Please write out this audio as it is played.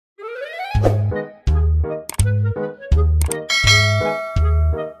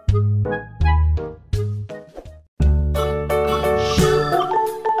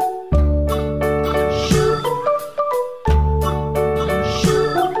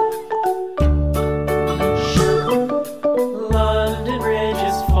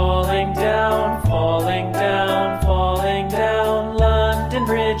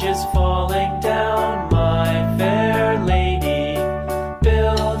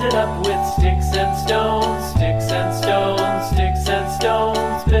it up with sticks and stones, sticks and stones, sticks and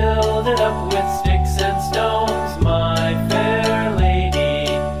stones. Build it up with sticks and stones, my fair lady.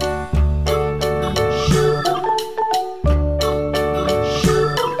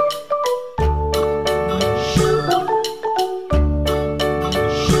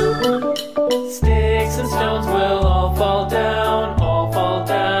 Sticks and stones will all fall down, all fall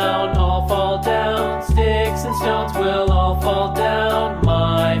down, all fall down. Sticks and stones will all fall down,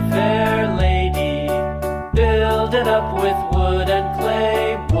 my fair lady. Build it up with